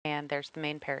there's the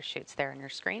main parachutes there on your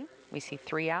screen. We see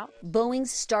 3 out.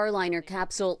 Boeing's Starliner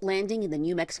capsule landing in the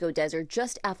New Mexico desert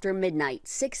just after midnight,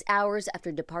 6 hours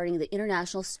after departing the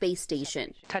International Space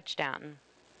Station. Touchdown.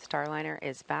 Starliner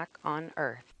is back on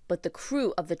Earth. But the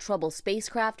crew of the troubled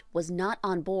spacecraft was not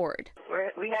on board.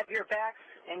 We have your backs,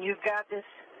 and you've got this.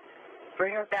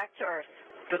 Bring her back to Earth.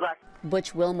 Good luck.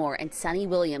 Butch Wilmore and Sonny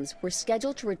Williams were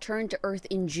scheduled to return to Earth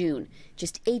in June,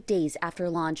 just 8 days after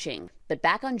launching. But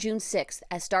back on June 6th,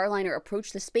 as Starliner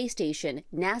approached the space station,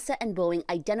 NASA and Boeing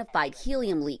identified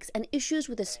helium leaks and issues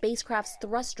with the spacecraft's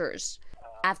thrusters.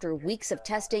 After weeks of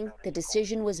testing, the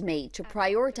decision was made to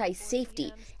prioritize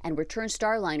safety and return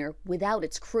Starliner without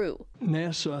its crew.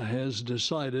 NASA has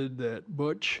decided that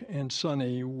Butch and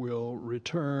Sonny will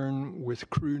return with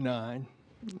Crew 9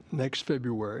 next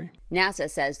February. NASA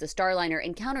says the Starliner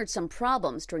encountered some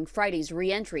problems during Friday's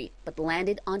re-entry, but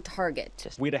landed on target.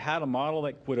 We'd have had a model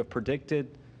that would have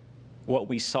predicted what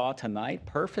we saw tonight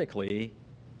perfectly.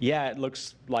 Yeah, it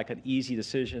looks like an easy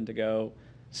decision to go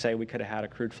say we could have had a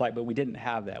crewed flight, but we didn't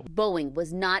have that. Boeing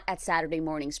was not at Saturday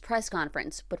morning's press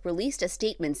conference, but released a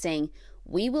statement saying,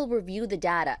 "We will review the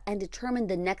data and determine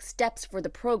the next steps for the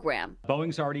program."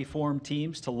 Boeing's already formed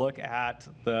teams to look at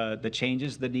the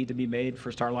changes that need to be made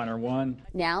for Starliner 1.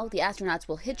 Now, the astronauts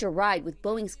will hitch a ride with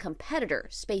Boeing's competitor,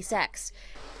 SpaceX.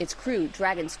 Its crew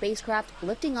Dragon spacecraft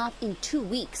lifting off in 2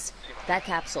 weeks. That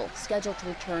capsule scheduled to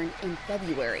return in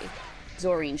February.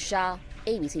 Zoreen Shah,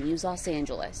 ABC News, Los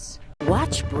Angeles.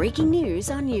 Watch breaking news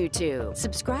on YouTube.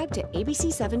 Subscribe to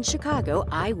ABC7 Chicago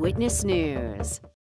Eyewitness News.